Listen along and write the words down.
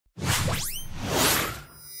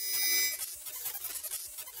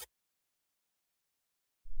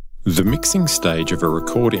The mixing stage of a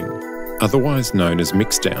recording, otherwise known as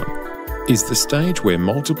mixdown, is the stage where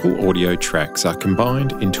multiple audio tracks are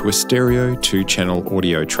combined into a stereo 2-channel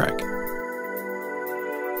audio track.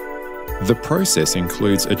 The process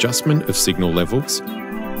includes adjustment of signal levels,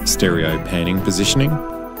 stereo panning positioning,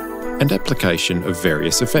 and application of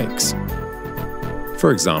various effects.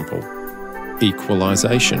 For example,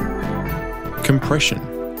 equalization, compression,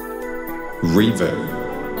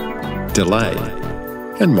 reverb, delay,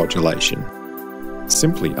 and modulation.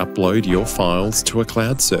 Simply upload your files to a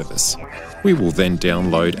cloud service. We will then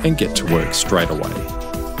download and get to work straight away.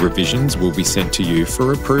 Revisions will be sent to you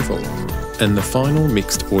for approval, and the final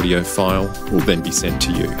mixed audio file will then be sent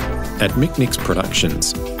to you. At NIX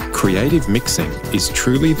Productions, creative mixing is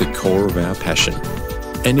truly the core of our passion,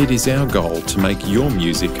 and it is our goal to make your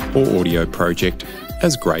music or audio project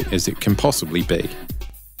as great as it can possibly be.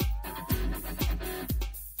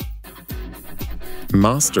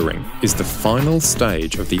 Mastering is the final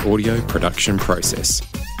stage of the audio production process.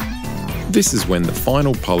 This is when the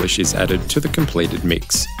final polish is added to the completed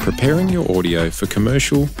mix, preparing your audio for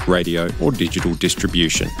commercial, radio, or digital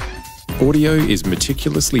distribution. Audio is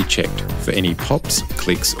meticulously checked for any pops,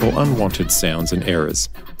 clicks, or unwanted sounds and errors.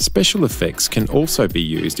 Special effects can also be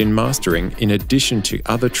used in mastering in addition to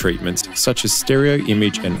other treatments such as stereo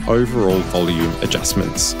image and overall volume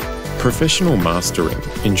adjustments. Professional mastering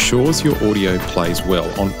ensures your audio plays well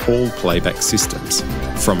on all playback systems,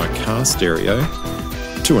 from a car stereo,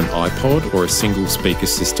 to an iPod or a single speaker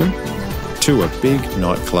system, to a big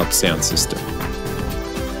nightclub sound system.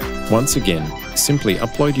 Once again, simply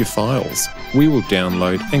upload your files. We will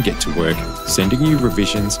download and get to work, sending you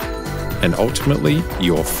revisions and ultimately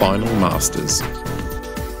your final masters.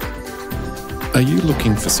 Are you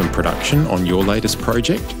looking for some production on your latest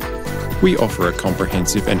project? We offer a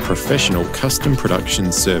comprehensive and professional custom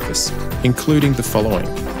production service, including the following: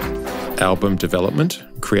 album development,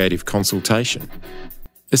 creative consultation,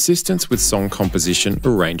 assistance with song composition,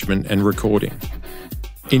 arrangement and recording,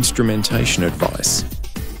 instrumentation advice,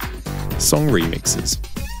 song remixes,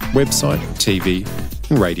 website, TV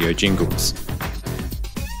and radio jingles.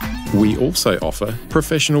 We also offer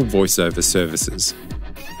professional voiceover services.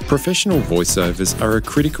 Professional voiceovers are a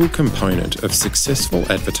critical component of successful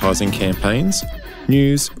advertising campaigns,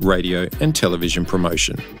 news, radio and television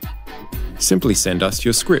promotion. Simply send us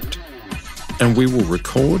your script and we will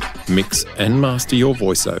record, mix and master your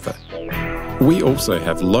voiceover. We also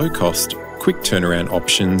have low-cost, quick turnaround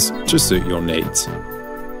options to suit your needs.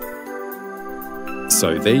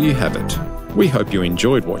 So there you have it. We hope you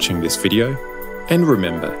enjoyed watching this video, and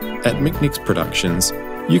remember, at NIX Productions,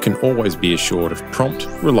 you can always be assured of prompt,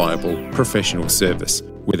 reliable, professional service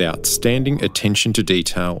with outstanding attention to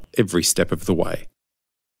detail every step of the way.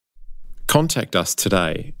 Contact us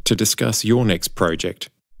today to discuss your next project.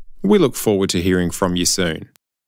 We look forward to hearing from you soon.